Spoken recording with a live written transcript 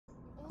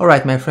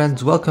Alright my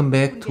friends, welcome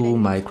back to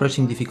my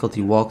crushing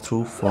difficulty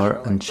walkthrough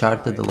for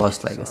Uncharted The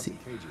Lost Legacy.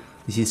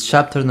 This is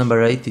chapter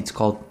number 8, it's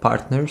called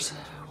Partners.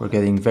 We're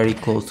getting very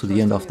close to the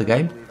end of the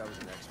game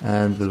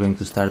and we're going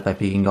to start by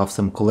picking off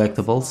some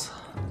collectibles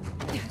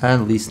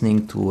and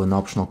listening to an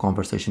optional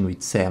conversation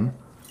with Sam.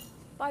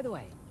 By the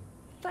way,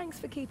 thanks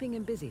for keeping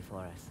him busy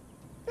for us.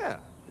 Yeah,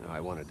 I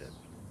wanted to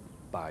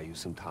buy you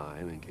some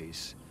time in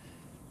case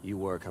you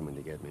were coming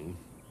to get me.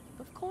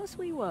 Of course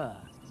we were.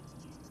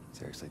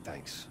 Seriously,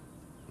 thanks.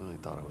 I really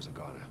thought I was a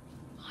goner.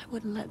 I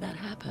wouldn't let that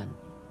happen.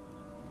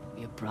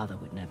 Your brother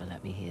would never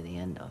let me hear the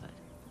end of it.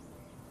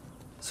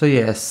 So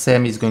yes,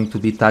 Sam is going to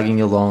be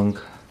tagging along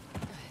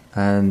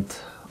and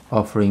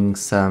offering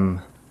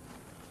some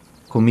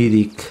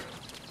comedic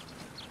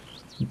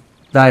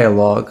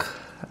dialogue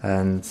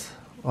and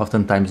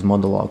oftentimes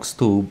monologues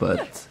too,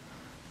 but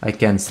I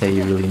can't say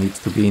he really needs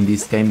to be in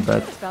this game,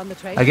 but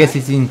I guess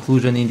his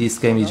inclusion in this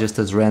game is just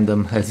as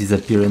random as his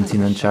appearance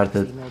in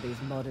Uncharted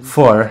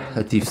 4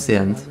 A Thief's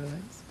End.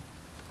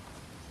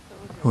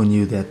 Who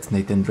knew that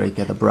Nathan Drake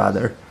had a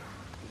brother?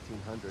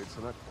 1800s,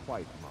 so not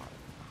quite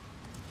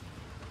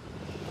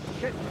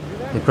modern.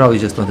 They probably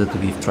just wanted to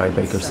give Troy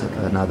Baker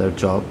another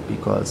job,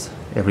 because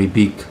every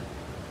big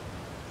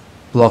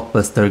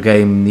blockbuster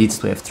game needs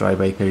to have Troy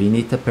Baker in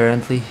it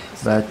apparently.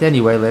 But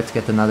anyway, let's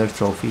get another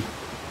trophy,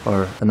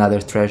 or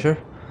another treasure.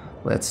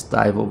 Let's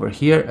dive over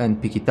here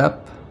and pick it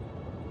up.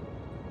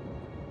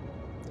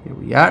 Here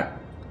we are.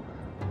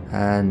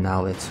 And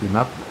now let's swim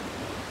up.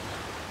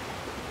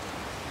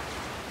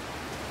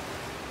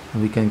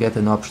 And we can get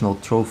an optional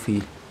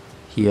trophy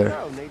here.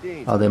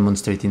 I'll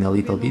demonstrate in a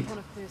little bit.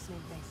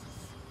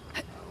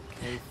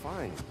 Okay,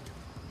 fine.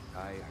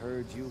 I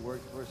heard you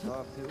worked for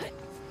Snuff too.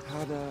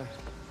 How'd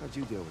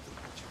you deal with the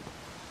picture?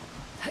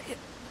 Hey,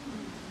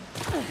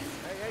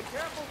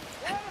 careful!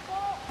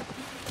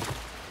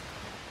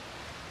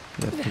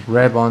 We have to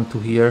grab onto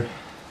here.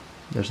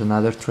 There's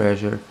another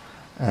treasure.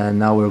 And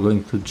now we're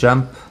going to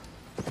jump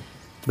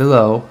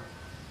below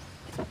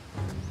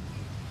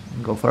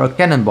and go for a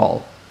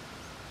cannonball.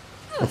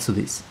 Let's do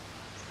this.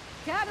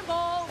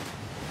 Cannonball!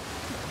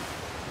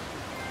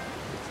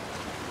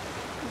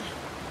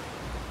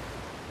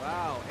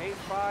 Wow,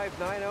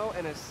 8590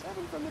 and a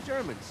 7 from the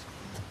Germans.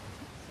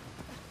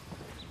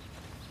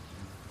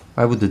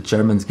 Why would the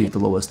Germans give the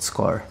lowest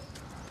score?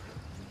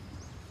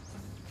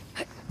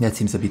 That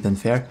seems a bit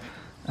unfair.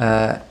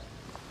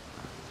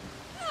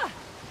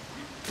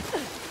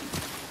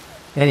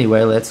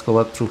 Anyway, let's go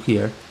up through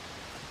here. Here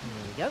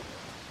we go.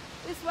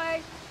 This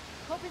way.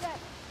 Copy that.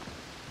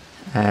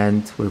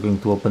 And we're going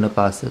to open a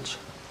passage.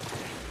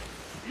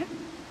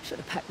 Should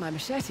have packed my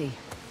machete.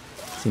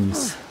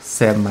 Seems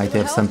Sam might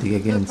have something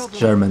against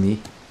Germany.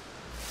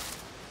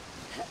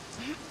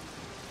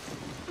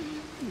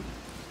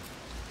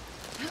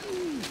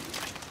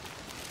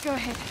 Go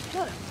ahead.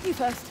 You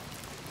first.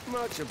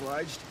 Much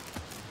obliged.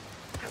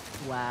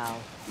 Wow.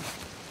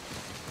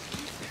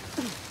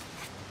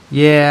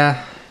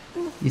 Yeah,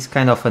 he's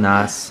kind of an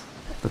ass,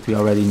 but we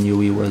already knew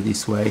he was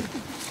this way.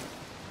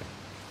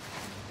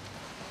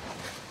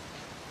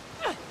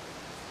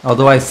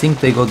 Although I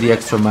think they go the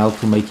extra mile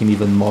to make him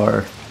even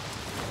more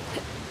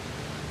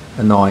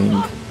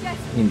annoying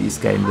in this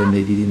game than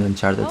they did in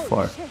Uncharted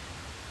 4.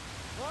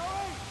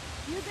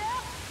 You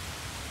there?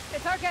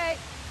 It's okay.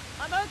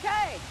 I'm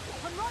okay.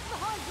 I'm right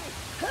behind you.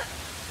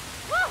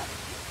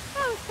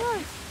 Oh,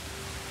 sorry.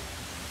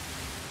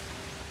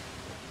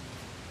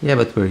 Yeah,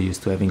 but we're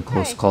used to having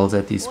close calls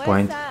at this Where's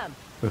point. Sam?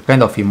 We're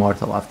kind of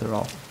immortal after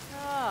all.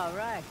 Oh,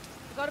 right.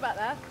 Forgot about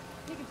that.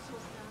 You can still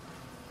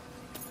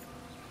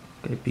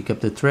Okay, pick up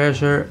the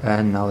treasure,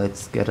 and now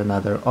let's get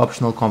another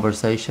optional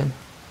conversation.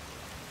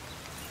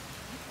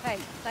 Hey,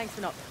 thanks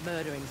for not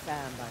murdering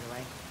Sam, by the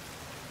way.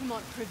 You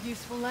might prove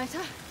useful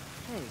later.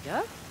 There you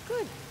go.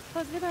 Good.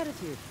 Positive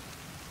attitude.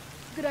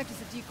 Could act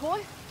as a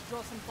decoy,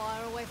 draw some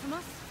fire away from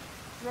us,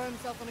 throw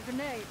himself on a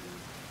grenade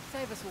and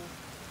save us all.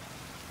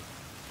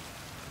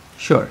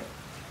 Sure.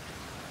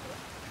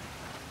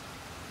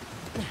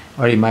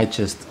 Or he might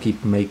just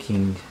keep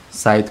making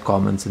side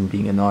comments and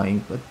being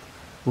annoying, but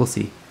we'll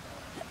see.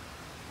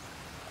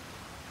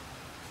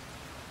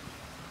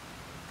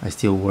 I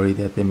still worry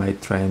that they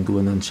might try and do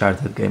an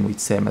Uncharted game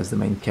with Sam as the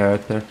main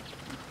character.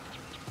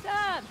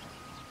 Sam!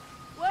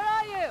 Where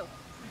are you?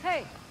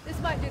 Hey, this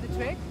might do the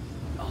trick.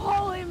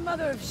 Holy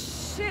mother of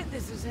shit,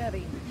 this is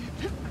heavy.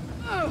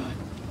 Oh,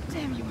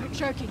 damn, you weren't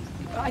joking.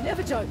 I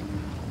never joke.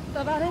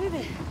 About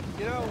anything.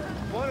 You know,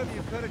 one of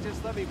you could have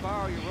just let me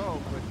borrow your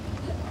rope, but...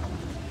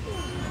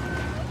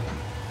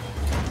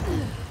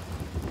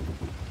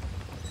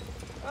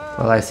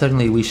 Well, I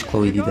certainly wish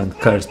Chloe didn't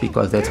curse,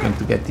 because that's going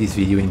to get this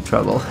video in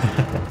trouble.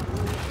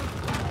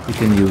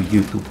 With a new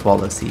YouTube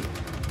policy.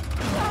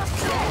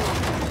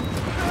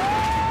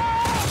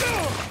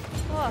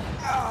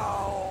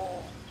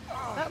 Oh.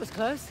 That was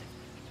close.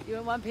 You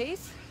in one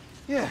piece?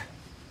 Yeah.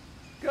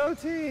 Go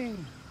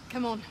team!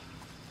 Come on.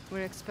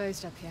 We're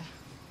exposed up here.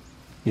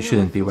 You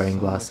shouldn't be wearing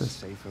glasses.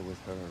 Safer with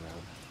her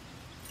around.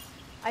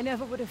 I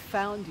never would have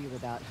found you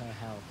without her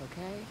help,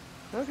 okay?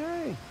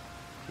 Okay.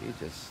 She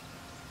just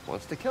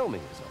wants to kill me,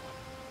 is all.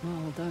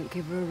 Well, don't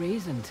give her a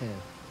reason to.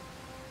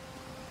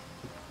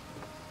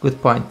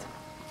 Good point.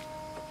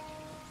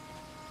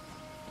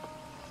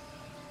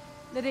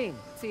 Nadine,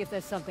 see if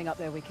there's something up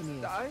there we can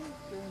use. I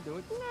can do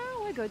it.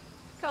 No, we're good.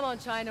 Come on,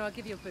 China, I'll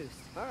give you a boost.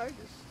 All right,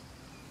 just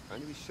trying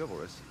to be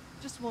chivalrous.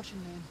 Just watching,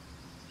 man.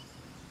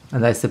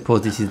 And I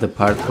suppose this is the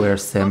part where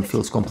Sam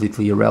feels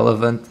completely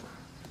irrelevant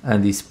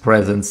and his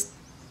presence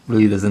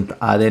really doesn't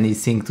add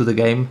anything to the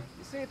game.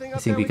 I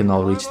think we can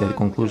all reach that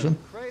conclusion.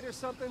 Crate or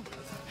something?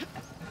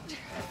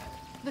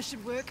 This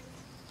should work.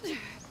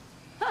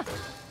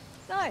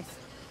 Nice.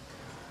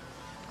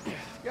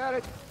 Got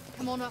it.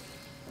 Come on up.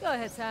 Go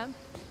ahead, Sam.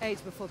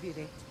 Age before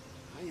beauty.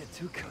 Oh, you're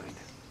too kind.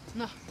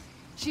 No,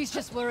 she's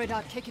just worried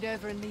I'd kick it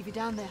over and leave you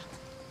down there.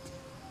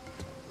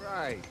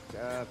 Right.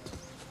 How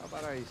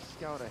about I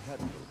scout ahead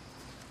a little?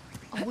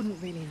 I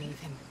wouldn't really leave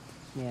him.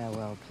 Yeah,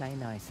 well, play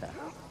nicer.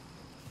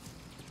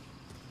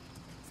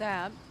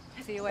 Sam,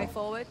 see your way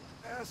forward?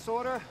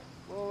 Sorta.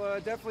 We'll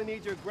definitely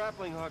need your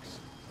grappling hooks.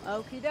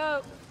 Okie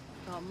doke.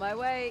 On my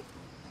way.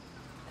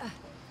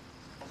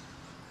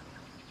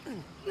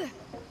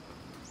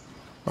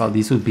 Well,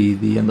 this would be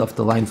the end of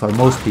the line for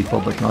most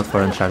people, but not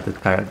for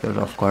Uncharted characters,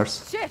 of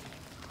course. Shit!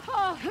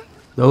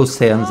 Those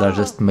hands are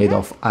just made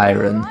of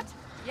iron.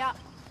 Yeah,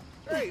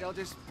 Great, I'll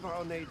just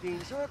borrow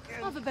Nadine's hook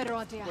and... I have a better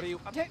idea. What are you...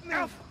 Don't move.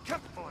 Alf,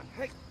 come on,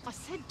 hey. I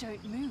said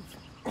don't move.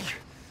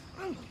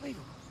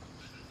 Unbelievable.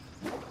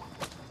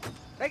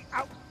 Hey,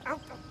 out,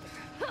 out.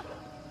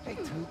 Hey,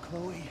 too,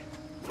 Chloe.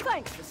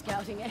 Thanks for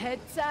scouting ahead,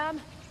 Sam.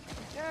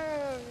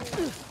 Yeah.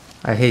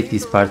 I hate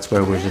these parts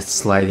where we're just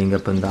sliding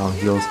up and down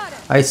hills.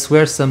 I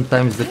swear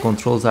sometimes the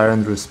controls are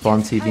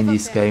unresponsive in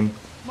this game,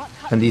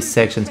 and these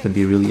sections can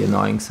be really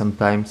annoying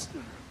sometimes.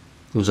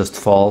 You'll just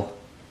fall.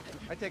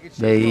 I take it she's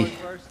They going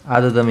first.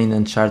 added them in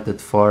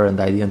Uncharted 4 and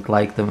I didn't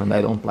like them, and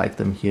I don't like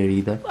them here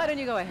either. Why don't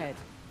you go ahead?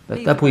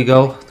 But up we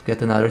go to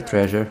get another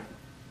treasure.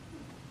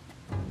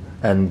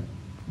 And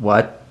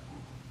what?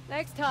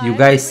 Next time. You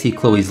guys see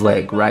Chloe's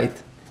leg, right?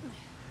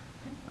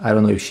 I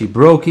don't know if she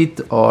broke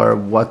it or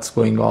what's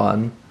going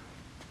on.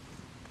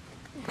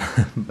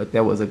 But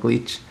that was a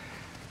glitch.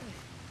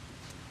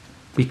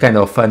 Be kind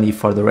of funny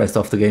for the rest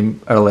of the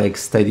game. Her leg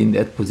stayed in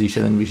that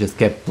position and we just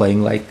kept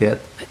playing like that.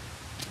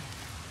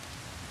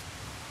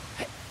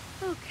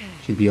 Okay.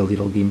 Should be a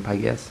little gimp, I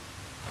guess.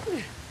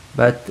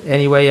 But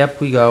anyway, up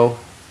we go.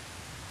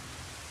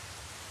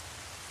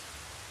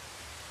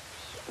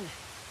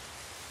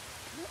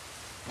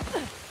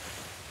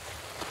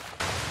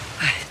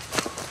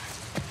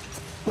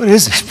 What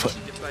is this place?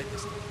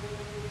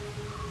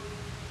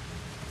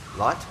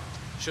 Light?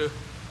 Sure.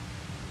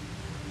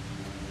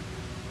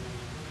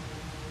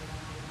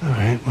 All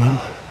right,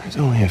 well, there's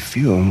only a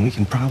few and we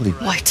can probably...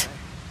 Wait.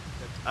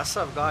 That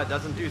sort of guy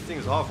doesn't do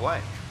things halfway.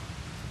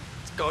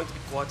 It's going to be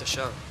quite a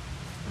show.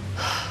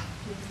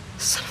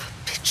 Son of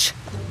a bitch.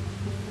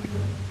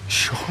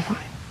 Shoreline?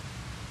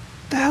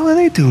 What the hell are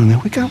they doing there?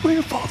 We got rid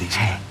of all these...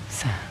 Hey,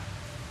 Sam.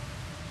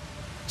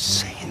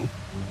 Saying...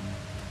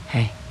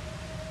 Hey.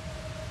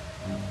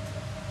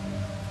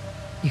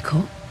 You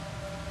cool?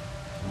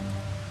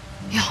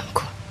 Yeah, I'm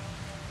cool.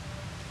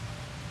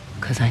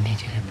 Because I need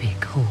you to be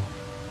cool.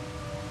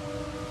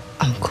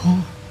 I'm cool.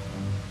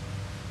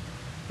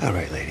 All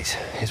right, ladies,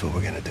 here's what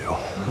we're gonna do.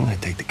 I'm gonna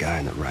take the guy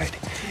on the right.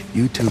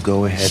 You two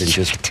go ahead and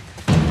just...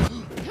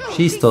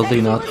 She's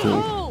totally not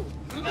cool.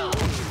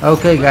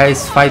 Okay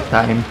guys, fight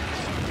time.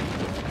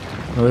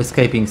 No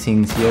escaping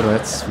things here.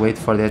 Let's wait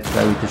for that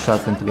guy with the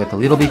shotgun to get a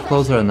little bit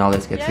closer, and now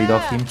let's get rid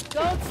of him.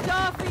 Don't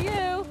stop for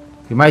you.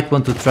 You might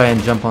want to try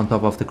and jump on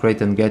top of the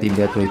crate and get him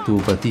that way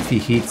too, but if he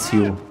hits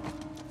you,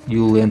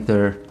 you'll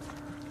enter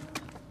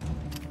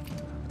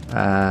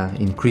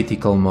in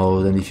critical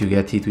mode, and if you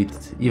get hit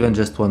with even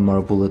just one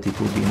more bullet, it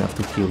will be enough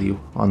to kill you.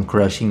 On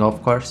crushing,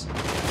 of course,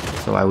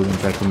 so I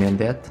wouldn't recommend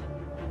that.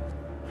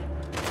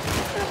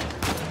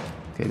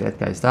 Okay, that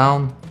guy's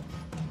down.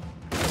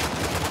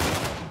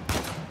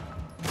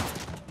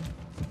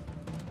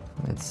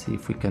 Let's see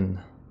if we can...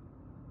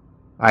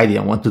 I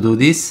didn't want to do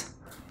this.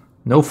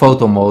 No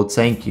photo mode,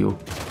 thank you.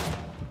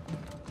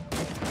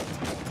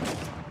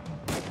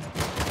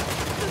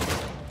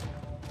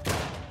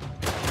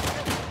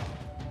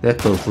 That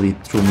totally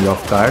threw me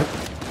off guard.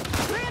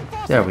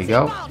 There we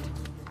go.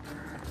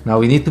 Now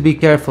we need to be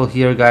careful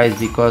here, guys,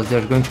 because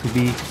there's going to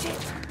be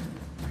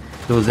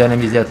those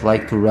enemies that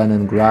like to run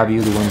and grab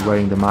you, the ones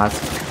wearing the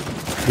mask.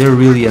 They're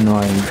really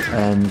annoying,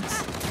 and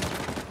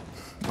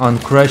on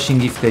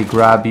crushing, if they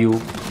grab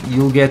you,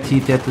 you'll get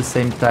hit at the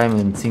same time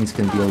and things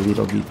can be a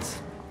little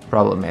bit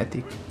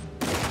problematic.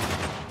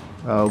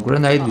 Oh,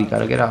 grenade, we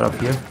gotta get out of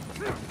here.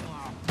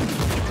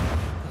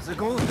 How's it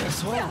going,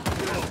 asshole?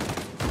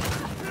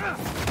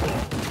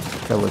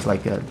 That was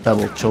like a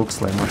double choke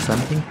slam or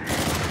something.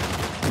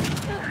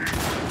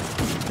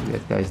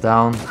 That guy's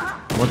down.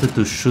 I wanted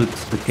to shoot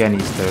the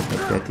canister,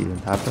 but that didn't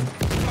happen.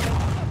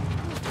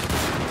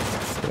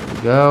 There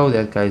we go,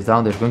 that guy's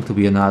down. There's going to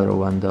be another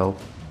one though.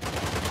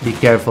 Be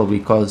careful,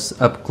 because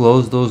up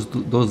close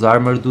those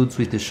armor dudes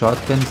with the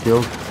shotguns,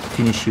 they'll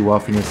finish you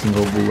off in a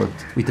single bullet,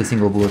 with a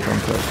single bullet on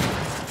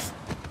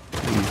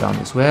trophy. He's down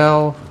as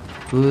well.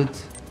 Good.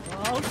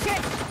 Oh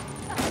shit!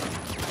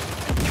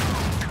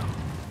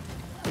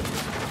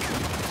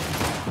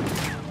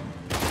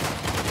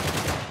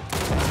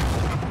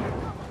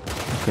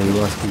 Okay, he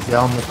lost his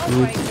helmet.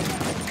 Good.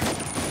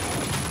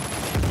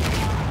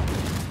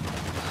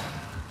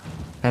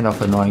 Kind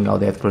of annoying how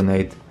that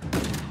grenade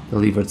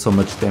delivered so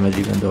much damage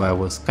even though I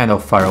was kind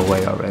of far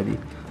away already.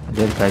 And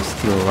that guy's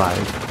still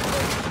alive.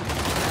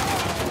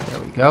 There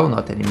we go,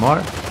 not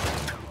anymore.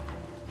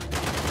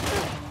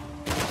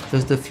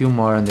 Just a few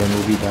more and then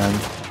we'll be done.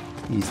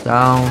 He's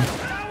down.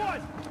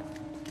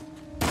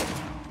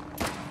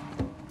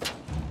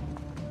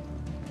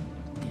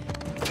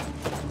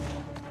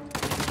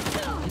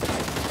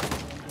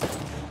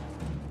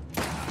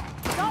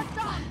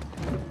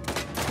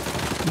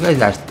 You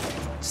guys are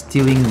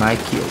stealing my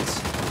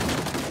kills.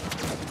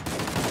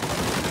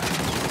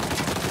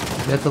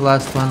 Is that the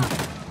last one?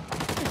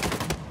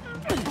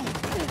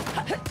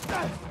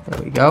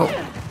 There we go.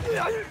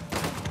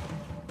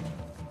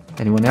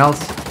 Anyone else?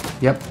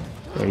 Yep,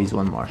 there is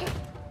one more.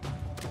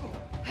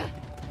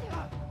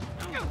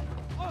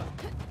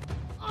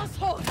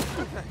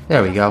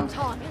 There we go.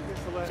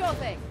 Sure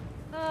thing.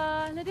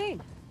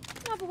 Nadine,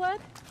 have a word?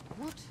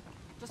 What?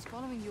 Just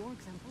following your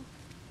example?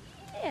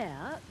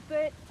 Yeah,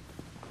 but...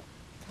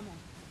 Come on.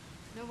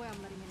 No way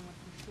I'm letting anyone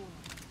from shore.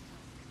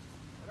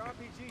 An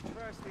RPG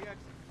trash the exit.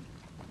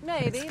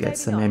 Maybe, Let's get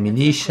some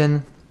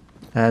ammunition.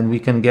 And we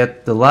can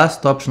get the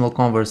last optional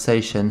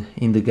conversation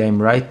in the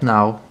game right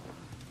now.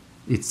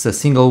 It's a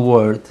single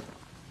word.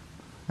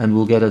 And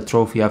we'll get a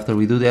trophy after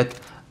we do that.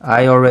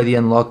 I already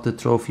unlocked the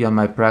trophy on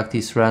my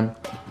practice run.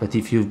 But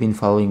if you've been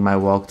following my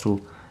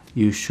walkthrough,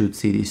 you should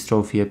see this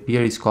trophy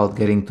appear. It's called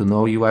Getting to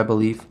Know You, I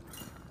believe.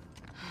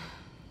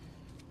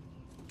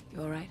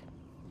 You alright?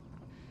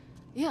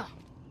 Yeah.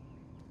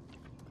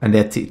 And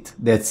that's it.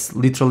 That's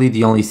literally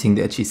the only thing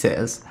that she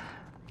says.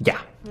 Yeah.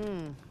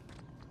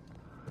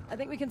 I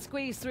think we can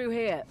squeeze through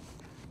here.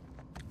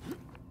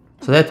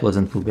 So that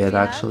wasn't too bad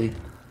actually.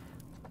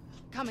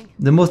 Coming.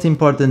 The most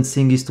important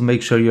thing is to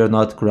make sure you're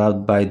not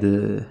grabbed by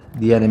the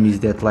enemies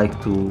that like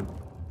to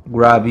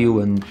grab you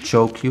and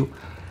choke you.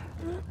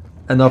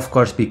 And of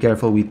course be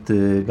careful with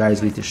the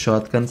guys with the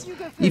shotguns.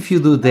 If you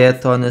do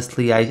that,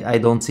 honestly, I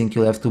don't think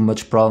you'll have too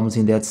much problems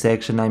in that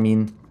section. I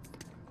mean,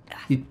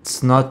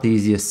 it's not the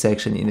easiest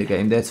section in the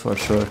game, that's for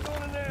sure.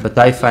 But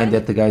I find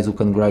that the guys who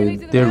can grab you,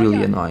 they're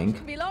really annoying.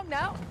 Be long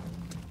now.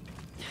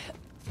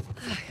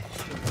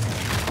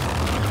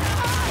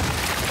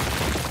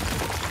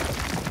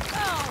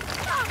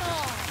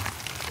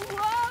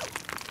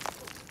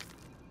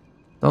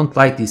 Don't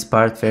like this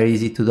part, very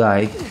easy to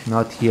die.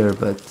 Not here,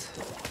 but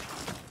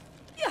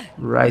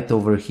right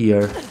over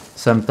here.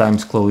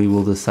 Sometimes Chloe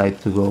will decide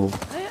to go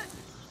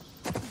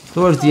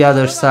towards the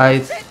other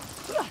side.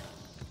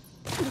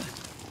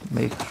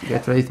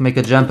 Get ready to make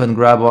a jump and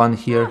grab on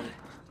here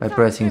by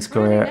pressing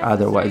square,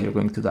 otherwise you're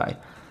going to die.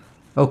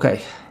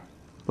 Okay,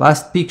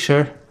 last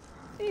picture.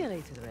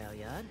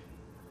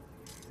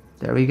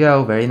 There we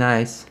go, very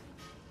nice.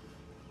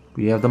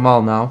 We have them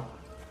all now.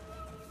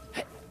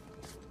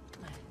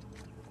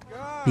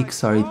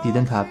 Pixar, it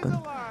didn't happen.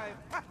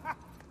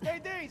 Hey,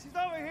 Dee, she's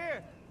over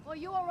here. Well,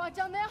 you alright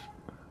down there?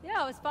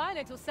 Yeah, I was fine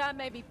until Sam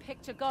made me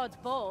picture God's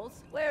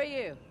balls. Where are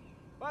you?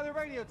 By the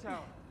radio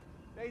tower.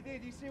 Hey, Dee,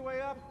 do you see a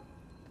way up?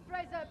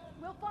 Fraser,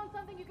 we'll find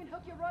something you can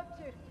hook your rope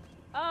to.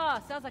 Ah,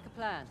 sounds like a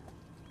plan.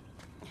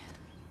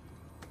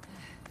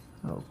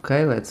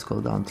 Okay, let's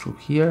go down through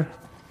here.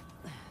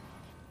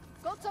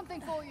 Got something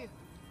for you.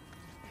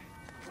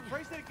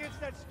 Brace it against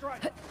that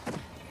strike.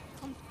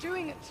 I'm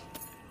doing it.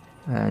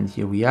 And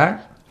here we are.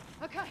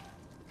 Okay,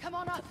 come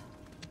on up.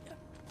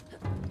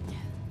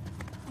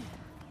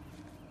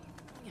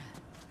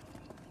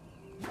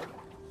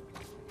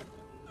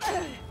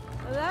 Well,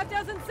 that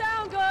doesn't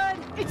sound good.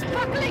 It's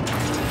buckling.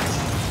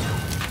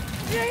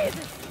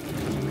 Jesus.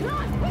 Come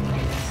on,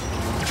 quickly.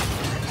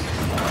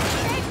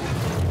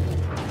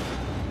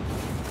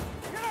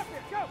 Get up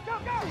here. Go, go,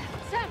 go.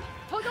 Sam,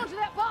 hold on to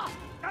that bar.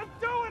 I'm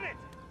doing it.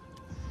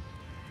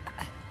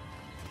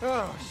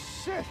 Oh,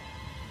 shit.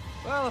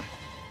 Well,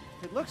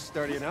 it looks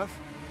sturdy enough.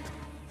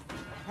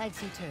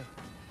 Thanks, you too.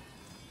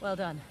 Well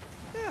done.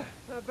 Yeah,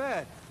 not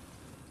bad.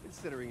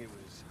 Considering it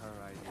was her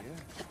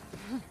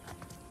idea.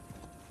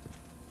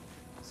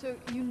 So,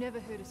 you never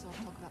heard us all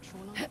talk about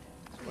shoreline?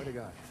 Swear to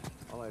God,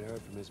 all I'd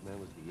heard from this man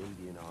was the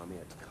Indian army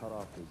had cut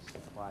off his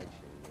supply chain.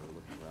 They were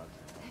looking for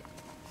outside.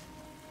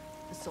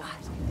 The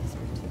soldiers get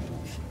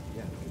desperate.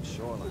 Yeah, the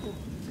shoreline.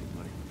 Take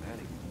money from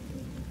Manning.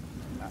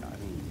 I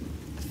mean,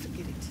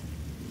 forget it.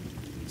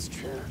 It's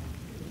true.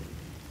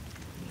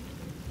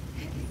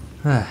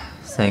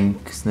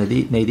 Thanks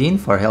Nadine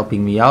for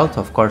helping me out.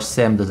 Of course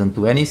Sam doesn't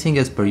do anything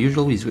as per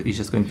usual, he's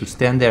just going to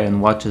stand there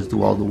and watch us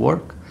do all the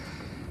work.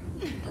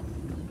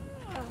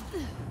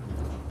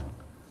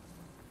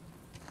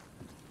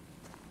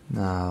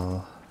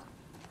 Now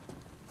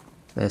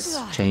let's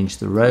change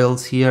the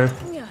rails here.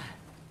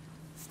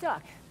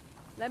 Stuck.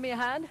 Lend me a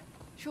hand?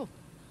 Sure.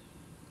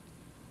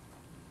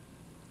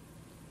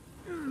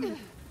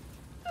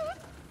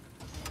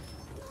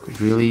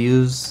 Could really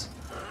use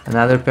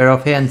another pair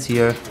of hands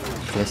here.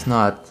 Guess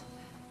not.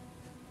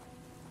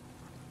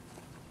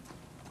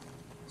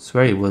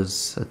 Swear it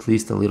was at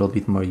least a little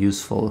bit more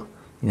useful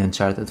in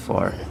Uncharted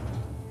 4.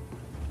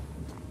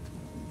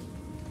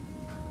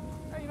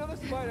 Hey, you know,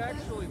 this might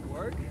actually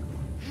work.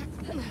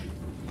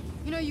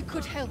 You know, you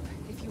could help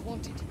if you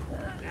wanted.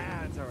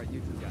 Nah, it's alright,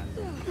 you two got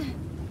it.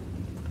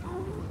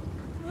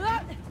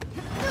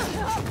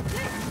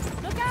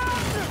 Look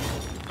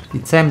out!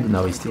 Did Sam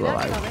know he's still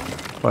alive?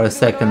 For a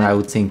second I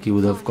would think he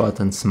would have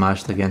gotten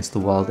smashed against the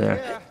wall there.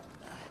 Yeah.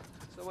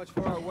 So much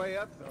for our way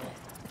up,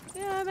 though.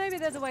 Yeah, maybe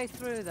there's a way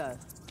through, though.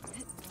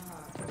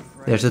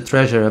 There's a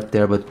treasure up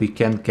there, but we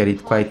can't get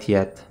it quite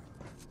yet.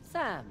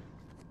 Sam,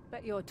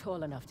 bet you're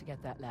tall enough to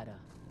get that ladder.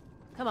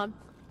 Come on,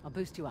 I'll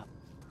boost you up.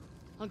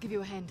 I'll give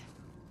you a hand.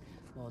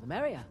 More the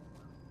merrier.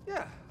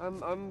 Yeah,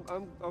 I'm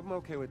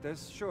okay with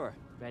this, sure.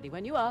 Ready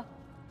when you are.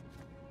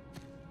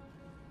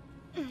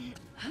 Have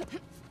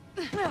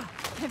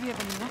you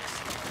ever knocked?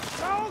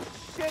 Oh,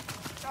 shit!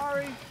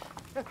 Sorry!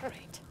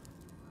 Great.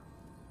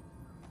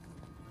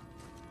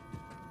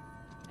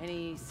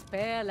 Any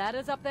spare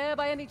ladders up there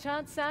by any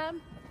chance,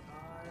 Sam?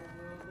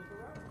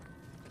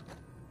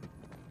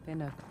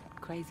 Been a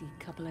crazy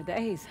couple of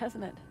days,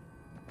 hasn't it?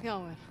 Yeah,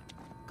 well,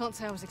 can't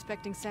say I was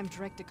expecting Sam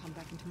Direct to come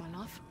back into my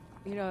life.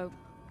 You know,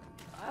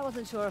 I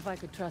wasn't sure if I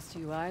could trust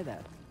you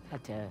either.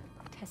 Had to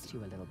test you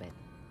a little bit.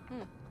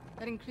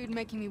 That include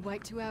making me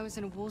wait 2 hours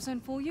in a war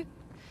zone for you?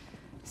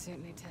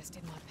 Certainly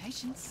tested my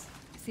patience.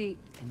 See,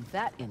 in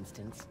that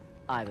instance,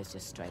 I was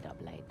just straight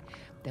up late.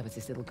 There was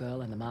this little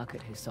girl in the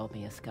market who sold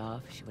me a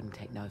scarf. She wouldn't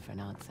take no for an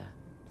answer.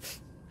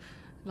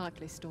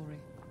 Likely story.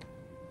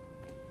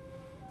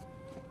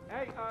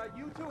 Hey,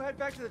 you two head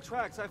back to the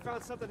tracks. I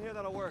found something here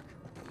that'll work.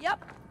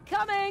 Yep,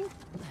 coming!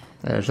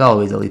 There's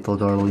always a little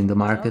girl in the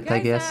market, Okay, I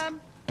guess.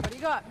 Sam, what do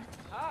you got?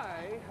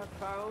 I have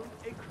found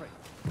a crate.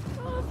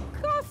 Of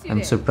course you I'm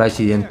did. surprised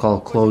she didn't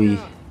call Chloe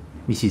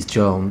Mrs.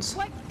 Jones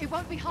Wait, it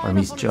won't be hard or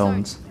enough Miss on its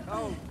Jones.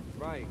 Oh,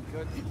 right.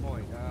 Good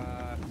point.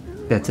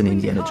 That's an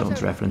Indiana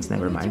Jones reference,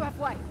 never Meet you mind.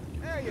 halfway.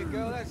 There you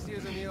go. That's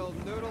using the old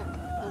noodle.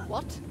 own.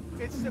 What?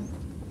 It's the...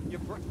 Your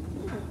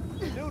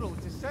noodle,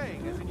 it's a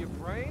saying, as in your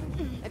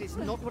brain. That is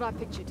not what I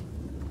pictured.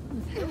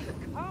 It was a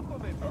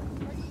compliment. For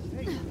Christ's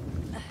sake.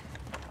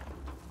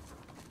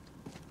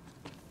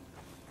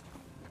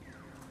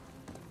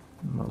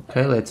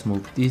 Okay, let's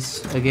move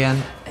this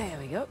again There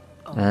we go.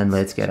 Oh, and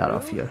let's get out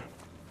of here.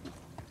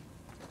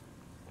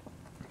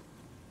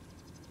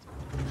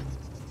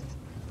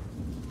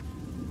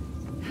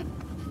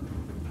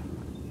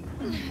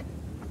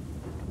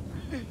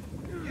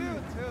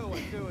 You two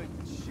are doing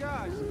just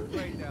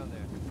great down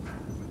there.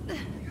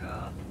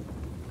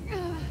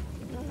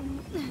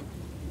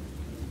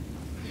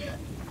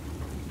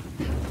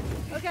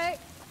 Okay,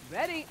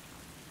 ready.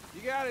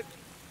 You got it.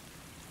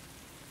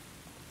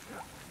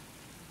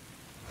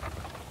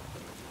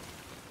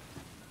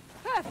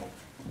 Perfect.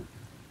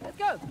 Let's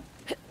go.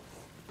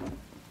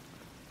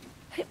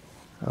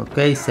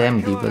 Okay, Sam,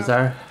 give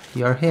us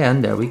your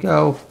hand. There we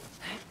go.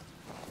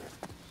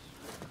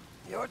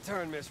 Your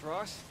turn, Miss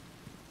Ross.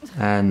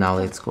 And now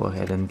let's go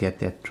ahead and get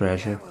that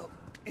treasure. Well,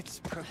 it's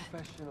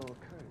professional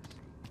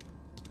courtesy.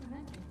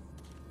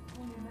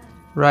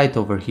 Right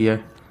over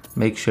here.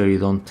 Make sure you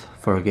don't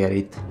forget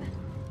it.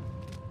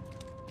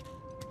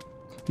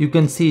 You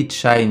can see it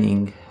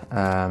shining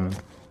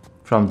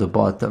from the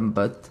bottom,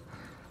 but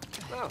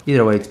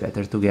either way it's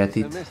better to get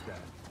I it. missed that.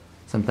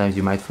 Sometimes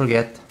you might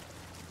forget.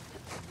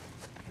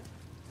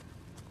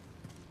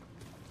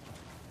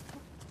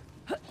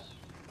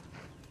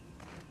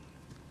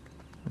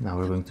 Now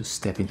we're going to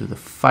step into the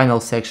final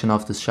section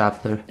of this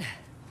chapter.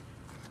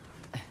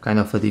 Kind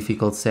of a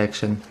difficult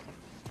section.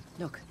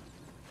 Look,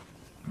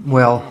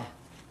 Well,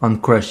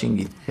 on crushing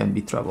it can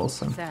be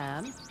troublesome.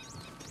 Sam,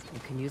 you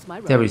can use my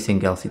rope. With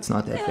everything else it's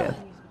not that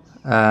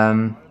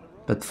bad.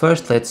 But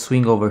first let's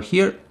swing over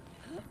here.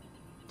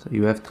 So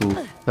you have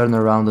to turn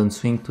around and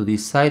swing to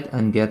this side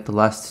and get the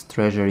last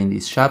treasure in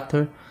this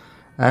chapter.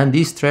 And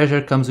this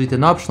treasure comes with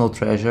an optional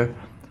treasure.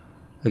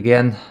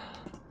 Again,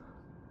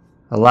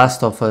 a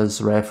Last of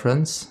Us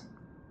reference.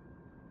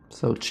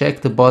 So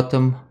check the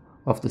bottom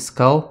of the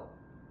skull.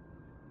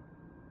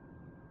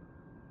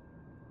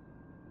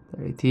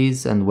 There it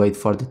is, and wait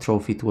for the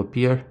trophy to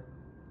appear.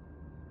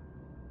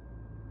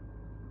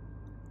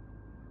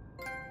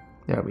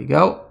 There we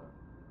go.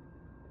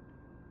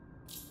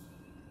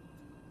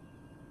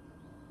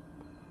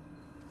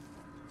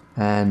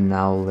 And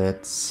now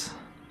let's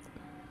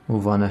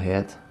move on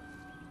ahead.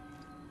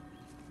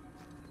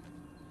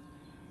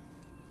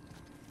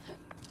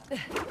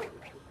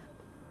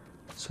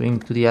 Swing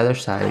to the other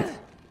side.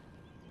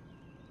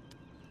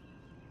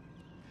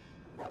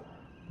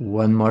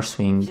 One more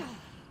swing.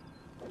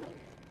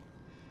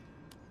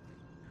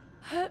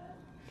 Here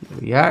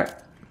we are.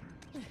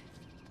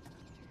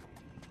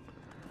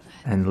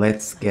 And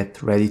let's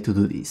get ready to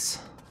do this.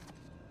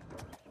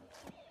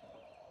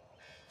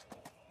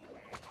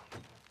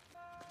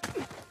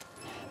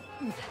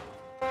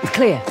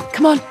 Clear.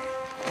 Come on.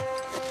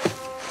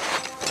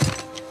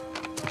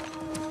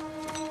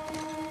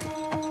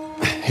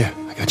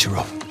 got your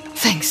rope.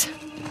 Thanks.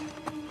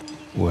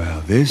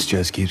 Well, this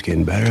just keeps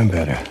getting better and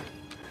better.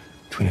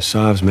 Between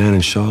Asav's man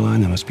and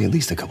Shoreline, there must be at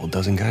least a couple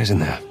dozen guys in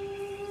there.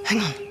 Hang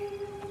on.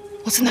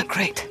 What's in that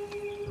crate?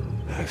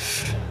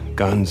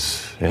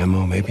 Guns,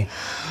 ammo, maybe?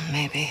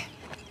 Maybe.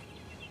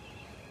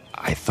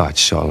 I thought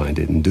Shoreline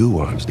didn't do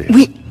arms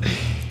deals.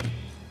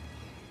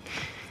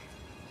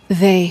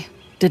 They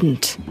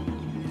didn't.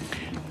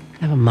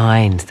 Never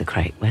mind the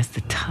crate. Where's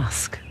the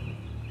tusk?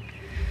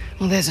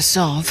 Well, there's a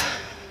salve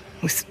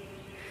with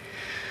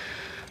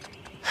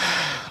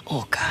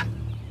Orca.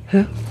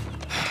 Who?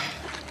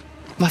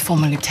 My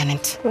former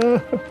lieutenant.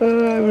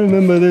 I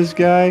remember this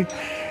guy.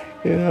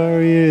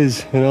 Here he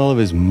is, in all of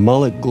his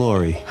mullet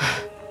glory.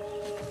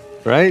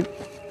 Right?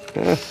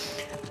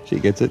 She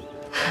gets it.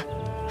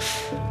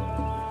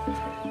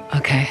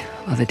 Okay,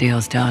 well, the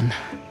deal's done.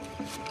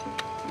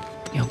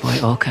 Your boy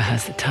Orca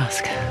has the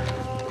tusk.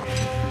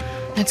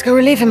 Let's go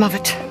relieve him of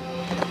it.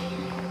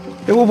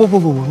 Hey, whoa,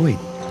 wait.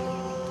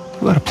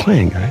 We got a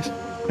plan, guys.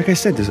 Like I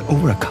said, there's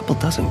over a couple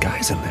dozen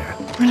guys in there.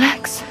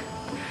 Relax.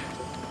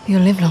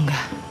 You'll live longer.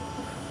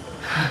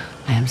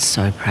 I am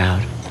so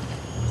proud.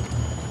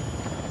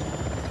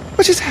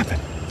 What just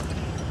happened?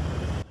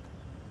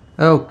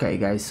 Okay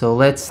guys, so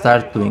let's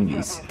start doing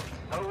this.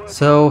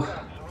 So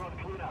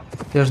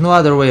there's no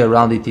other way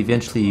around it.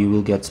 Eventually you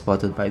will get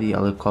spotted by the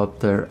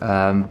helicopter,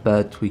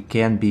 but we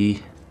can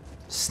be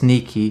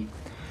sneaky,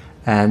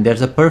 and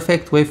there's a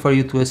perfect way for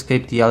you to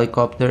escape the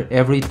helicopter.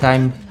 Every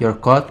time you're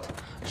caught,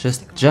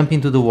 just jump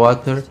into the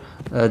water.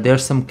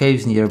 There's some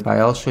caves nearby.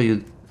 I'll show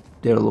you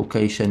their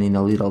location in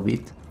a little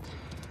bit.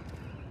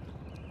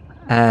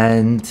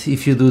 And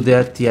if you do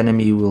that, the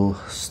enemy will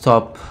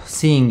stop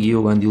seeing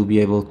you and you'll be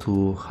able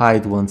to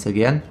hide once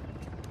again.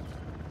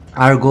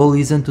 Our goal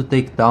isn't to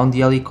take down the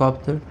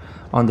helicopter.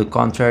 On the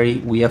contrary,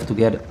 we have to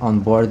get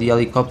on board the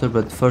helicopter,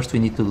 but first we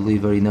need to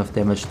deliver enough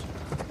damage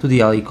to the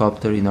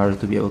helicopter in order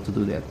to be able to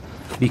do that.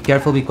 Be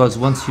careful, because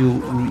once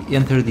you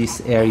enter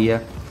this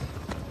area,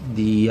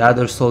 the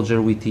other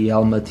soldier with the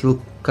helmet, he'll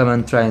come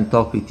and try and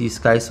talk with this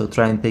guy, so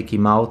try and take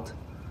him out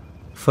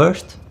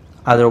first.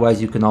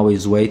 Otherwise you can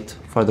always wait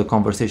for the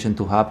conversation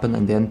to happen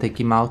and then take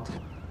him out.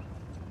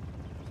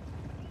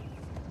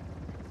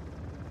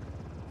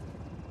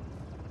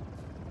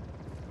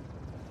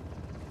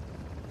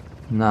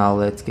 Now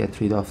let's get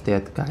rid of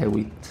that guy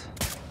with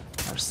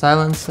our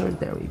silencer.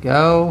 There we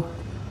go.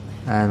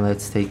 And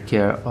let's take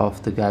care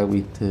of the guy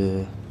with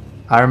the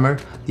armor.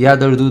 The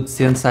other dude,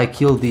 since I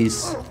killed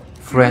his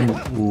friend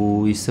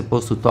who is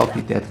supposed to talk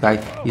with that guy,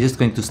 he's just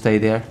going to stay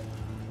there,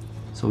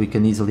 so we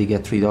can easily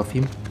get rid of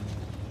him.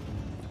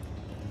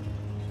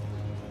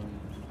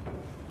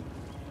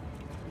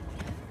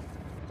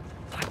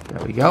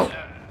 There we go.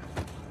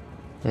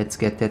 Let's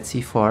get that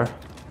C4.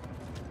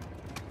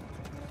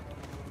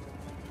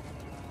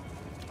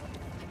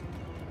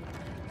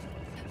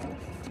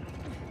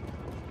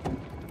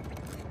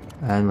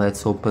 And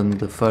let's open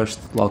the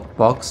first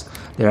lockbox.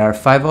 There are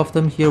 5 of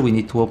them here. We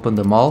need to open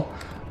them all.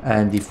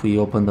 And if we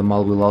open them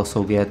all, we'll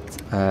also get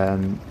a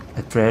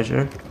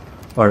treasure,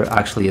 or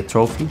actually a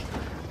trophy.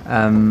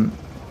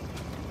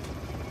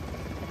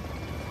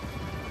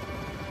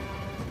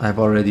 I've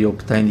already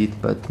obtained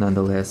it, but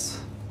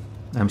nonetheless,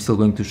 I'm still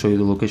going to show you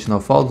the location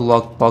of all the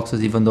locked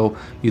boxes, even though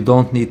you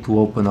don't need to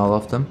open all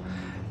of them.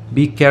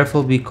 Be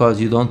careful, because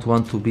you don't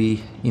want to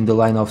be in the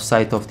line of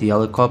sight of the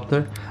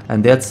helicopter,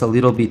 and that's a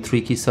little bit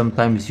tricky.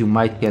 Sometimes you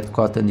might get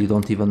caught and you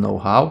don't even know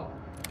how,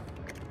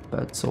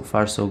 but so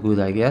far so good,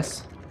 I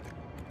guess.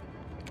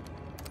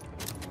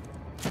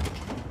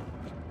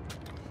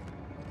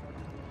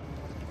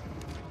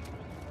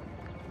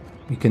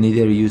 You can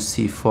either use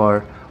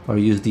C4 or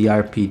use the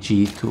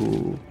RPG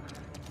to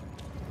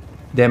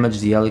damage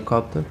the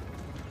helicopter.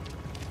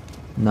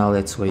 Now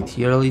let's wait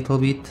here a little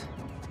bit.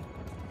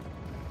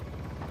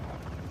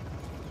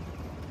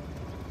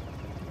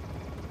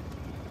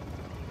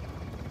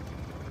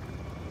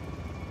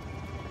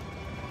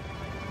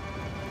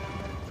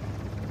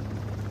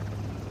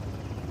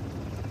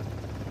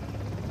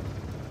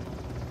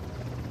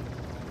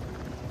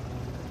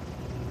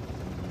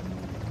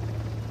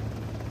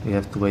 We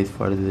have to wait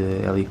for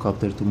the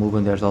helicopter to move,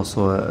 and there's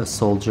also a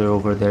soldier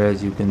over there,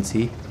 as you can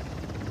see.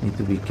 Need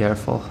to be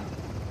careful.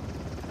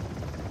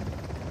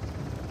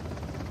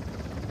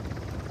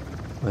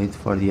 Wait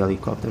for the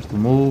helicopter to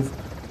move,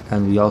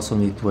 and we also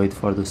need to wait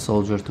for the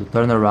soldier to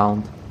turn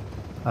around,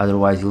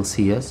 otherwise he'll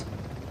see us.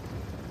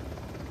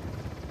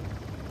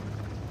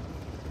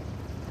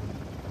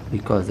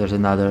 Because there's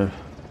another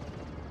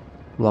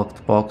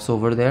locked box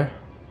over there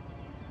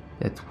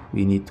that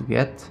we need to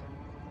get.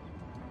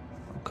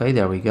 Okay,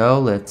 there we go.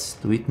 Let's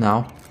do it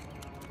now.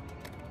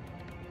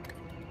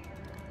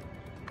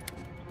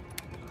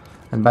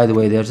 And by the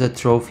way, there's a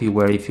trophy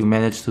where if you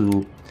manage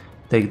to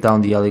take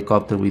down the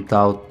helicopter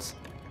without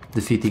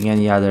defeating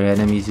any other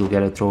enemies, you'll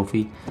get a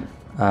trophy.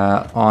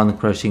 On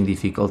crushing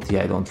difficulty,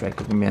 I don't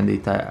recommend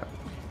it. I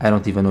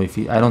don't even know if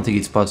I don't think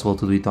it's possible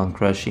to do it on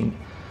crushing.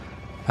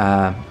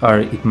 Or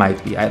it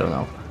might be, I don't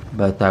know.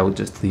 But I would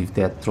just leave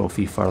that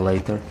trophy for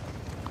later.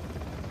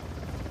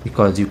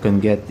 because you can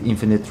get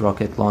infinite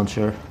rocket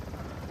launcher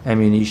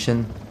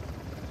ammunition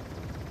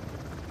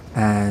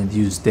and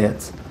use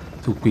that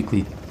to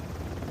quickly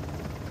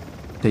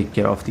take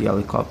care of the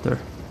helicopter.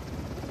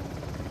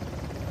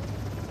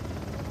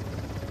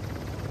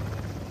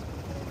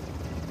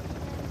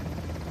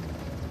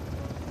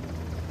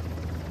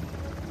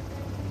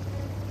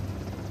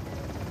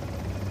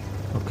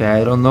 Okay,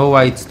 I don't know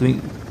why it's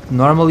doing.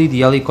 Normally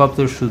the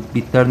helicopter should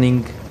be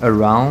turning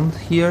around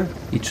here.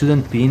 It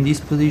shouldn't be in this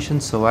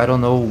position, so I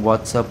don't know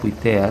what's up with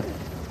that.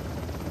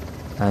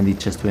 And it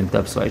just went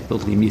up, so I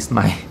totally missed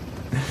my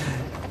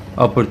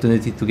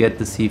opportunity to get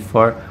the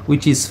C4,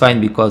 which is fine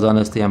because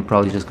honestly I'm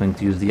probably just going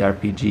to use the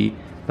RPG.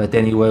 But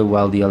anyway,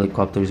 while the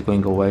helicopter is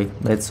going away,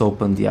 let's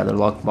open the other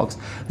lockbox.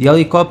 The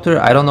helicopter,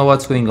 I don't know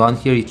what's going on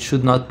here. It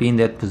should not be in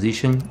that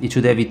position. It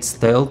should have its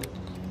tail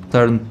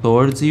turned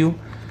towards you.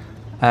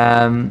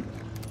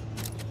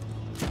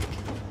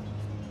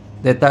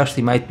 That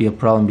actually might be a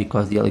problem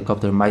because the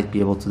helicopter might be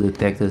able to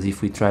detect us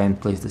if we try and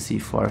place the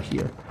C4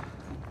 here.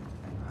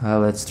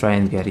 Let's try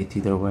and get it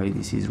either way.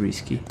 This is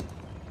risky.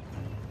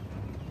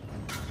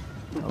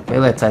 Okay,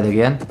 let's hide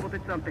again.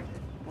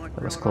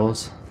 That was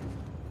close.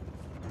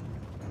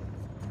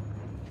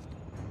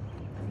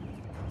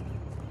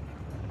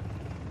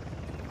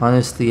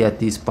 Honestly, at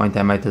this point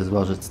I might as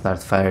well just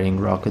start firing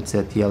rockets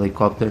at the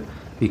helicopter,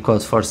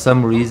 because for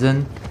some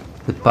reason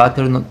the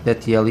pattern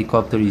that the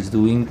helicopter is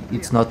doing,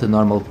 it's not a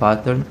normal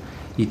pattern.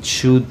 It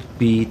should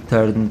be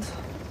turned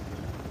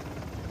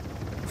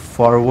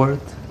forward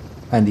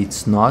and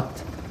it's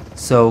not.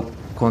 So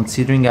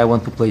considering I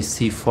want to place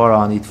C4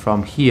 on it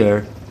from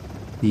here,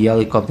 the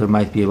helicopter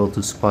might be able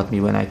to spot me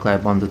when I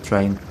climb on the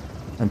train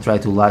and try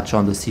to latch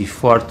on the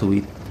C4 to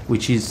it,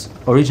 which is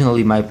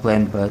originally my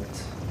plan, but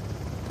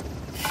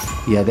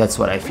yeah, that's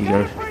what I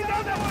figured.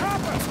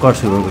 Of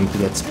course we were going to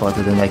get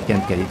spotted and I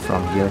can't get it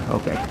from here.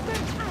 Okay.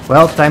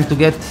 Well, time to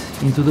get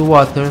into the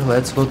water.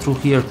 Let's go through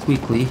here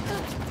quickly.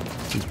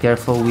 Be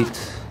careful with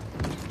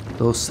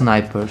those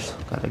snipers.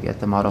 Gotta get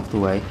them out of the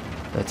way.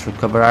 Let's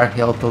recover our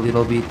health a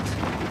little bit.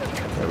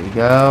 There we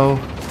go.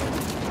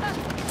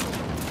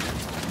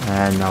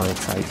 And now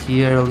let's hide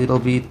here a little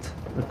bit.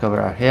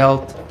 Recover our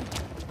health.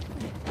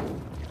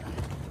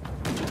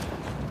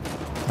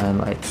 And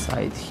let's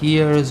hide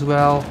here as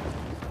well.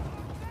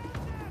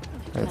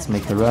 Let's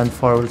make a run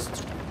forward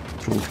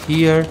through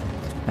here.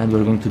 And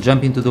we're going to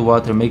jump into the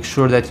water. Make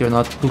sure that you're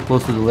not too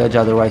close to the ledge,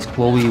 otherwise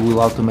Chloe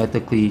will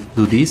automatically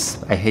do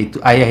this. I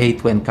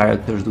hate when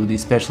characters do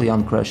this, especially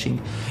on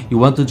crushing. You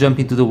want to jump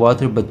into the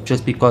water, but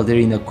just because they're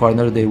in a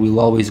corner, they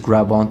will always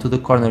grab onto the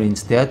corner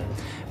instead,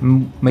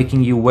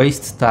 making you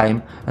waste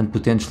time and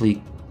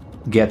potentially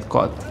get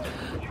caught.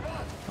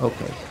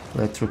 Okay,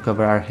 let's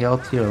recover our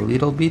health here a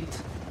little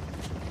bit.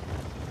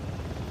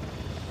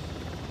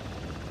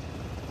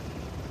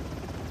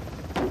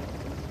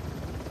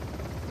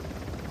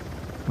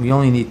 We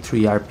only need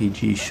 3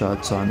 RPG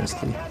shots,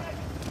 honestly.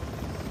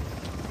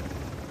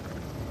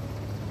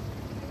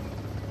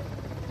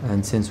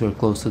 And since we're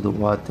close to the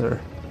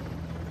water,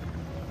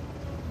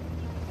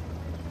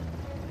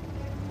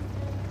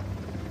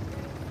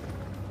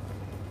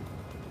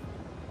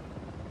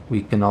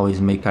 we can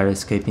always make our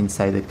escape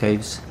inside the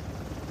caves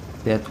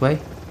that way.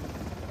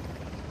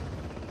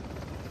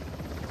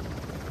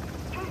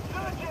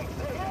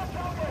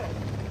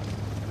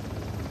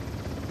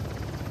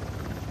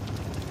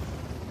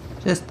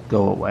 Just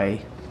go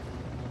away.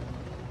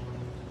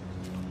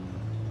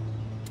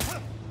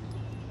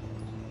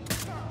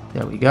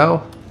 There we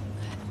go.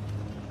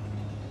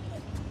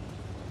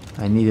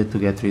 I needed to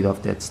get rid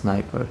of that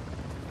sniper.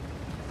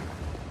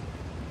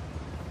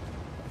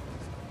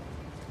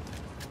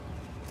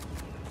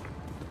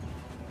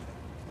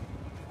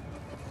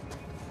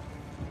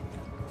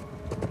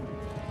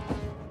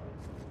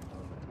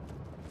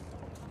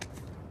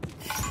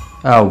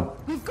 Oh,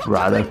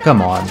 brother,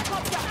 come on.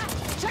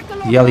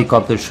 The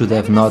helicopter should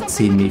have not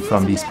seen me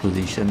from this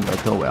position,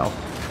 but oh well.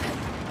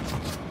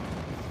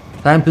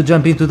 Time to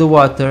jump into the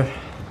water.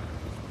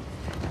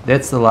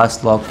 That's the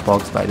last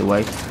lockbox, by the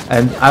way.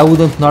 And I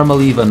wouldn't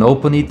normally even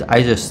open it.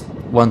 I just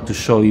want to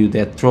show you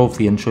that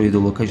trophy and show you the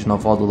location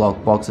of all the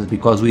lockboxes,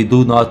 because we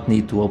do not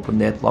need to open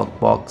that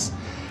lockbox.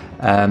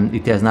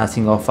 It has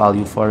nothing of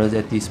value for us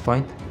at this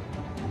point.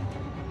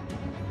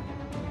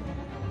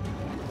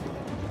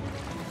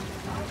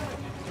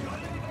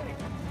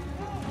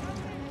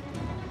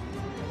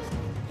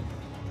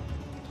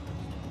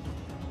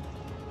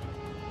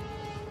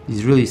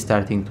 He's really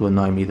starting to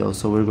annoy me though,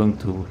 so we're going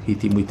to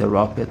hit him with a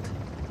rocket.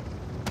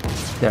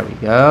 There we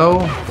go,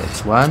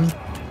 that's one.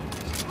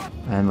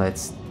 And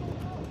let's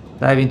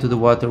dive into the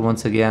water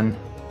once again,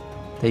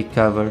 take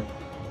cover.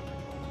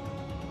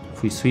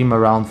 If we swim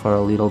around for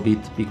a little bit,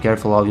 be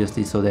careful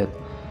obviously so that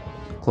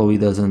Chloe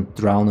doesn't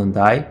drown and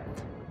die.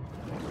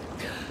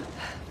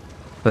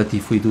 But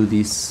if we do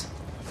this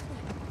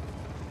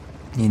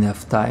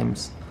enough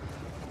times,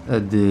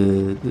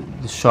 the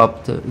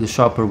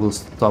shopper will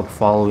stop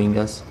following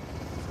us.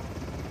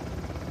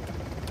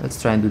 Let's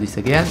try and do this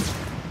again.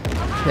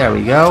 There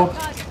we go.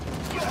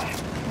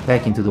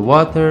 Back into the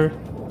water.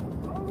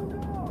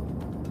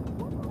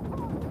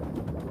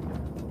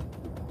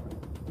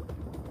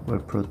 We're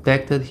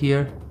protected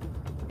here.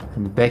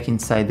 And back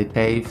inside the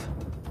cave.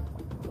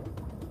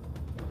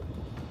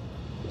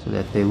 So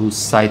that they lose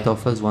sight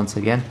of us once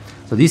again.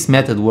 So this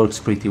method works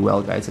pretty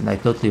well, guys, and I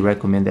totally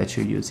recommend that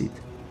you use it.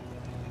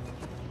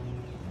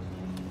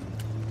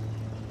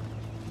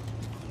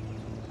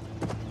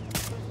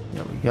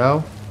 There we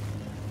go.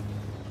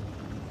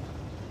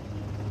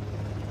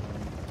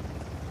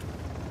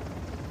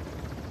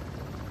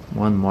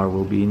 One more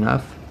will be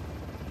enough.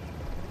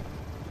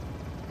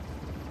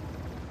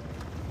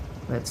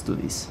 Let's do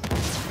this.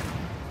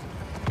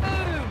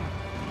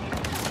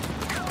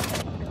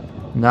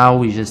 Now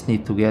we just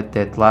need to get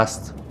that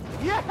last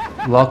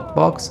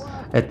lockbox.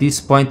 At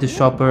this point the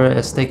shopper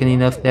has taken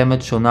enough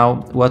damage, so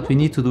now what we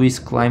need to do is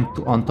climb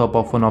on top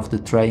of one of the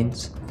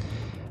trains.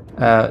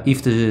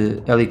 If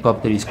the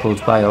helicopter is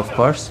close by, of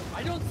course.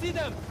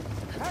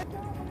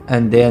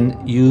 And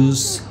then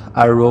use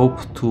our rope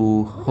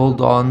to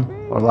hold on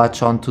or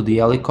latch on to the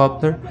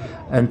helicopter,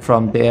 and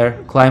from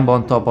there climb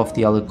on top of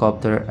the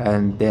helicopter,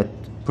 and that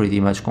pretty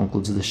much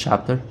concludes the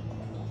chapter.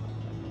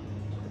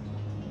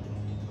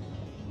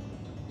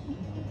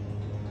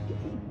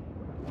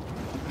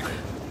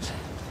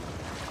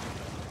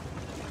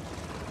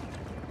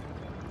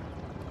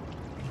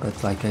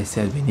 But like I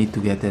said, we need to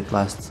get that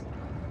last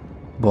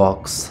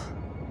box.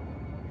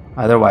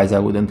 Otherwise I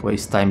wouldn't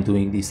waste time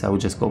doing this, I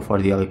would just go for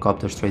the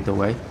helicopter straight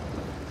away.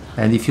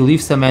 And if you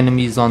leave some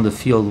enemies on the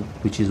field,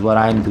 which is what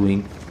I'm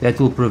doing, that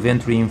will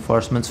prevent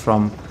reinforcements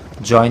from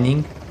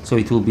joining, so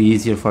it will be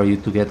easier for you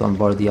to get on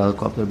board the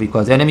helicopter,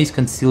 because enemies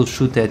can still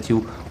shoot at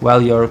you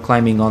while you're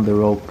climbing on the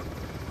rope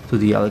to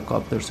the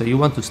helicopter, so you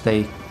want to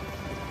stay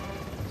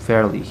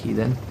fairly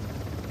hidden.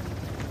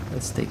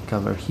 Let's take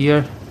cover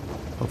here.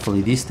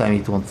 Hopefully this time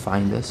it won't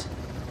find us,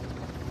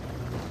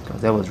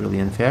 because that was really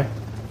unfair.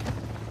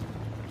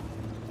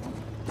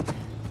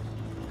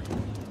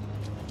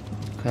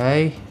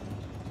 Okay.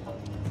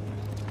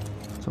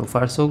 So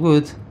far so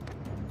good.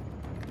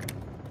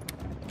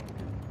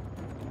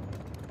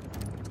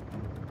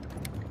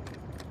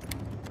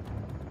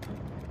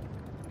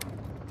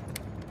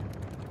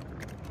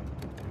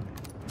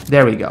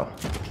 There we go.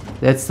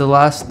 That's the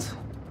last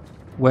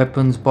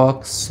weapons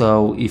box.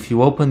 So if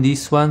you open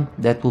this one,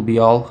 that will be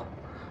all.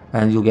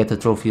 And you'll get a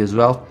trophy as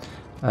well.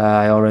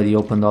 I already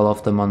opened all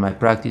of them on my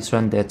practice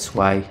run. That's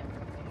why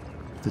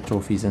the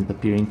trophy isn't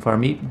appearing for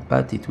me.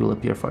 But it will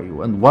appear for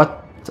you. And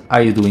what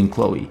are you doing,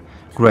 Chloe?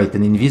 Great,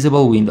 an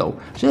invisible window.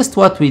 Just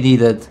what we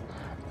needed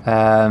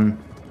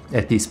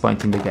at this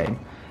point in the game.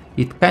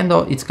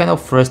 It's kind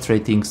of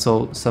frustrating.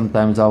 So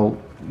sometimes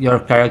your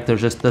character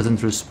just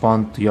doesn't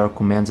respond to your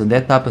commands. And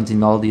that happens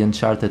in all the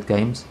Uncharted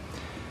games.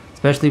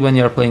 Especially when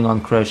you're playing on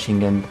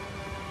crushing and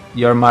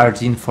your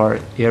margin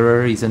for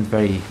error isn't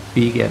very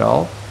big at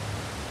all,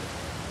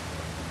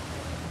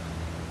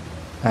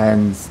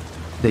 and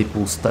they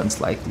pull stunts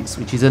like this,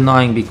 which is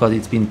annoying because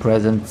it's been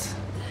present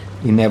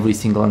in every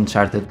single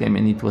Uncharted game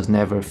and it was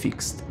never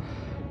fixed.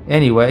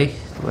 Anyway,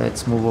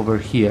 let's move over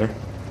here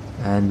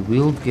and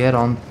we'll get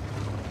on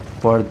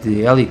board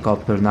the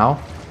helicopter now.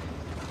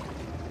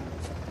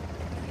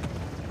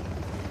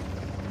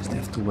 Just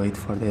have to wait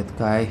for that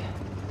guy.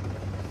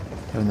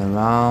 Turn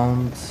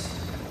around.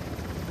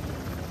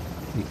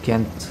 We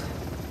can't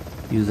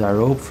use our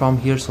rope from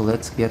here, so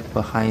let's get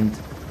behind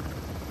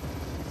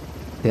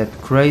that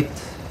crate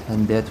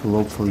and that will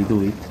hopefully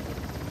do it.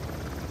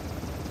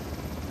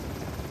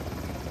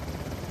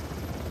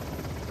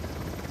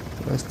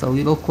 Just a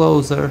little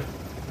closer.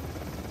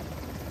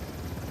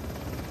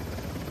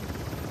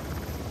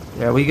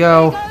 There we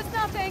go.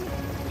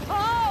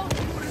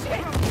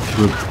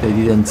 Good, they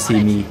didn't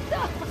see me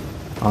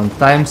on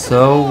time,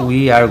 so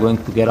we are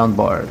going to get on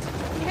board.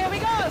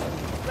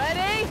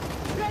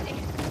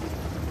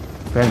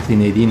 Apparently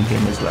Nadine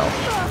came as well.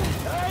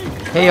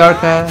 Hey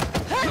Orca!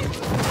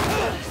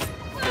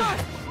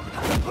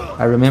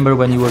 I remember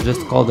when you were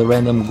just called a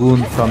random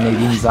goon from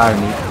Nadine's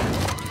army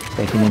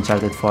back in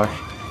Uncharted 4.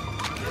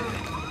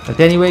 But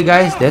anyway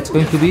guys, that's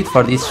going to be it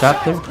for this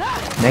chapter.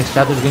 Next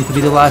chapter is going to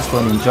be the last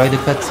one. Enjoy the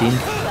cutscene.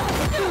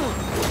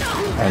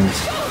 And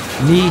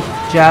me,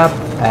 Jab,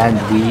 and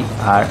we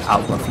are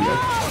out of here.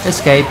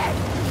 Escape!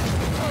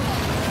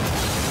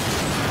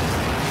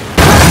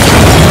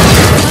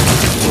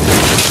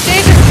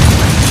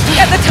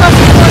 At the top of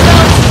the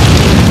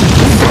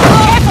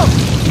Careful!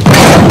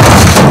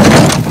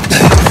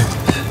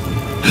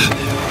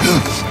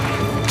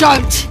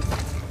 Don't!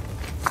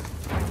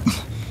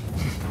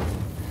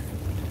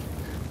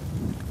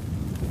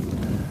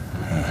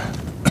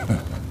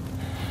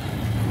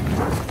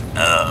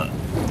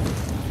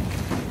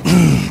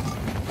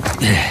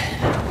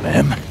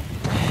 Ma'am,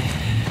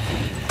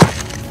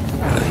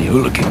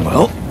 you're looking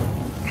well.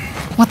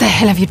 What the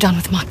hell have you done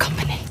with my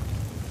company?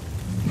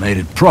 Made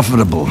it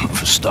profitable,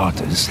 for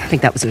starters. I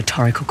think that was a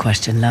rhetorical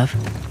question, love.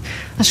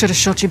 I should have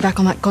shot you back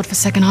on that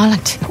godforsaken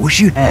island. I wish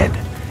you had.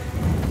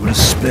 It would have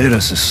spared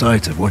us the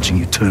sight of watching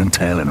you turn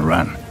tail and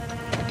run.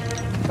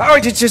 How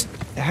would you just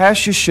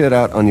hash your shit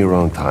out on your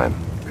own time,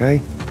 okay?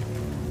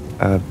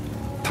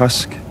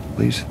 Tusk,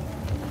 please.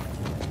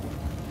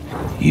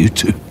 You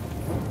two?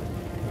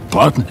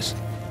 Partners?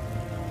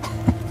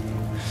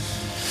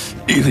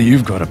 Either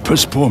you've got a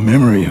piss-poor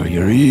memory or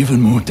you're even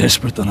more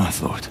desperate than I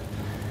thought.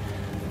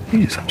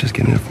 Jeez, I'm just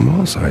getting it from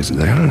all sides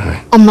today, aren't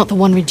I? I'm not the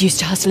one reduced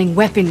to hustling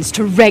weapons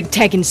to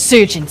ragtag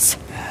insurgents.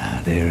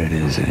 Ah, there it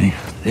is, eh?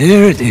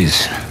 There it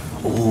is.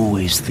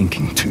 Always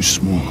thinking too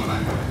small.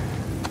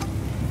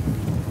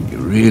 You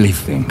really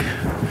think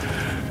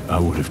I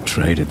would have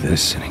traded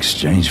this in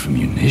exchange for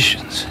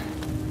munitions?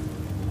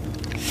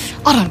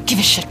 I don't give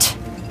a shit.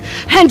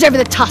 Hand over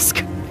the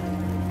tusk.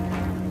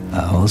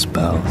 Pals,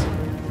 pals.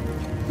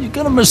 You're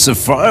gonna miss the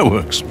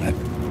fireworks, man.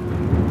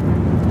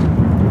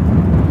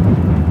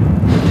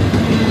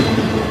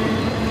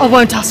 I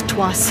won't ask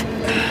twice.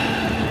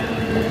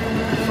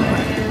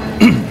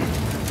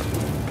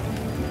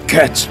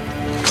 Cats.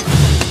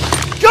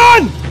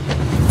 Gun!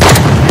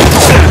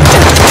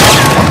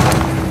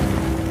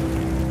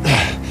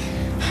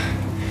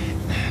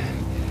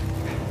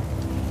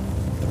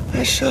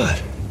 Nice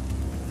shot.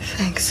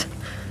 Thanks.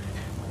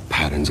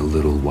 Pattern's a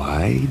little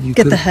wide. You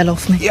Get could... the hell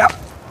off me. Yep.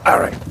 All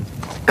right.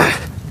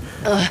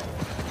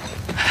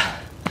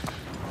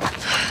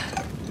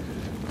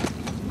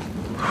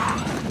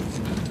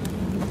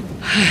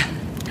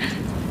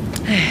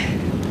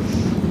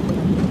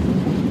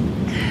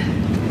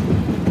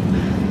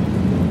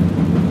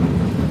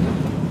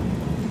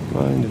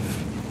 Mind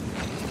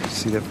if...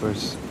 See that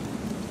first?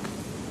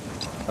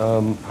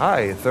 Hi.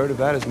 A third of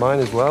that is mine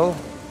as well?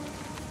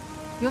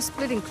 You're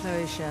splitting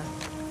Chloe's share.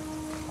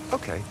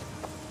 Okay.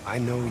 I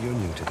know you're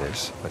new to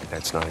this, but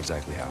that's not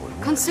exactly how it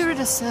works. Consider it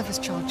a service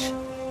charge.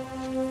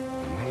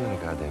 Hang on a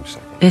goddamn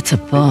second. It's a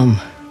bomb.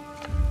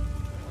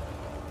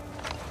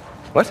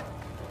 What?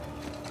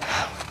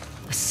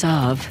 The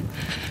Sav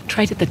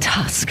traded the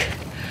tusk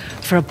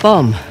for a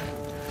bomb.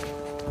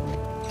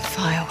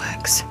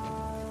 Fireworks.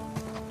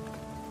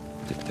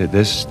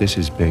 This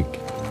is big.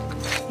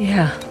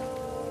 Yeah.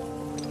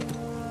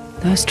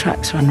 Those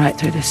tracks run right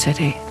through the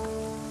city.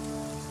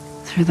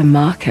 Through the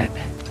market.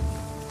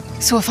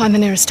 So we'll find the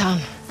nearest town.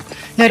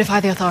 Notify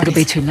the authorities. It'll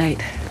be too late.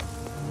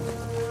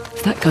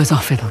 If that goes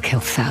off, it'll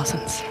kill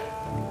thousands.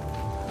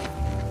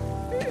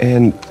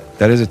 And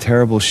that is a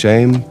terrible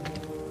shame.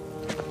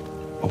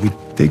 But we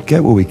did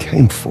get what we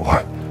came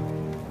for.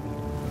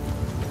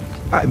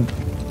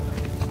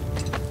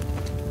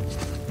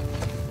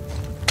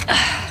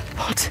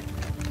 What?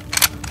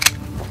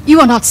 You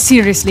are not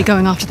seriously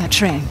going after that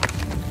train.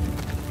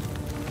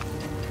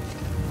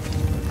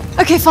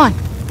 Okay, fine.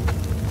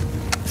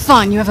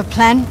 Fine, you have a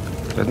plan?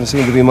 Doesn't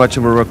seem to be much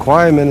of a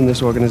requirement in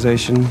this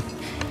organization.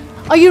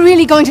 Are you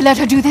really going to let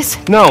her do this?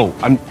 No,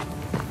 I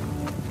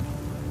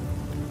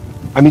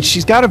mean,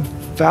 she's got a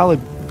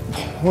valid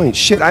point.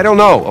 Shit, I don't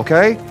know,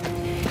 okay?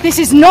 This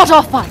is not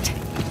our fight.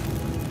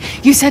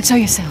 You said so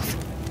yourself.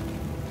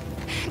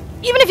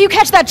 Even if you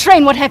catch that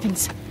train, what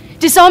happens?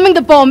 Disarming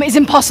the bomb is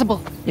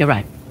impossible. You're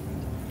right.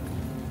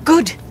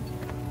 Good.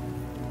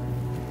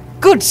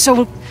 Good,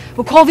 so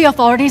we'll call the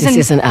authorities and...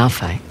 This isn't our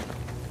fight.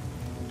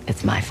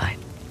 It's my fight.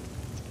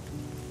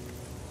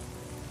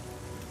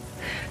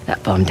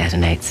 That bomb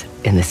detonates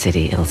in the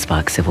city, it'll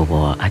spark civil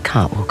war. I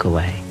can't walk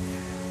away.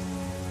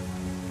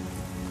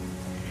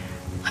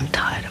 I'm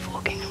tired of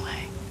walking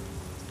away.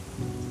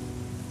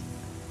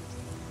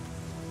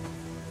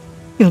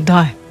 You'll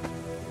die.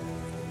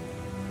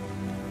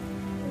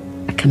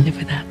 I can live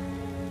with that.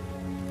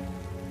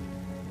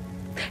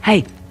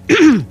 Hey!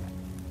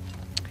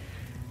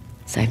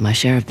 Save my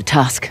share of the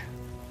tusk,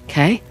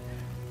 okay?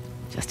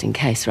 Just in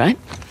case, right?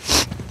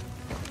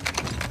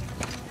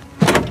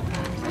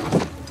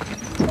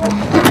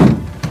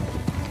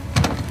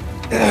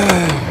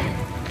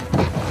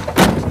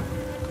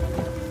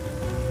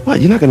 What?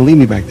 You're not gonna leave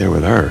me back there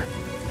with her?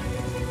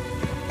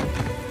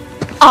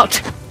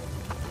 Out!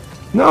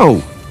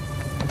 No!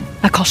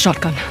 I call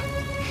shotgun.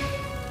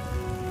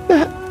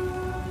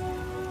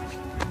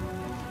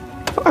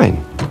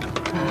 Fine.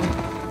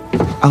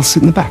 I'll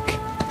sit in the back.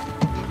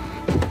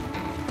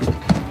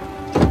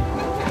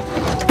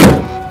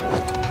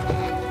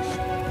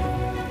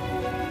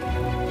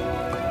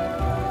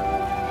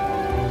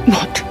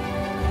 What?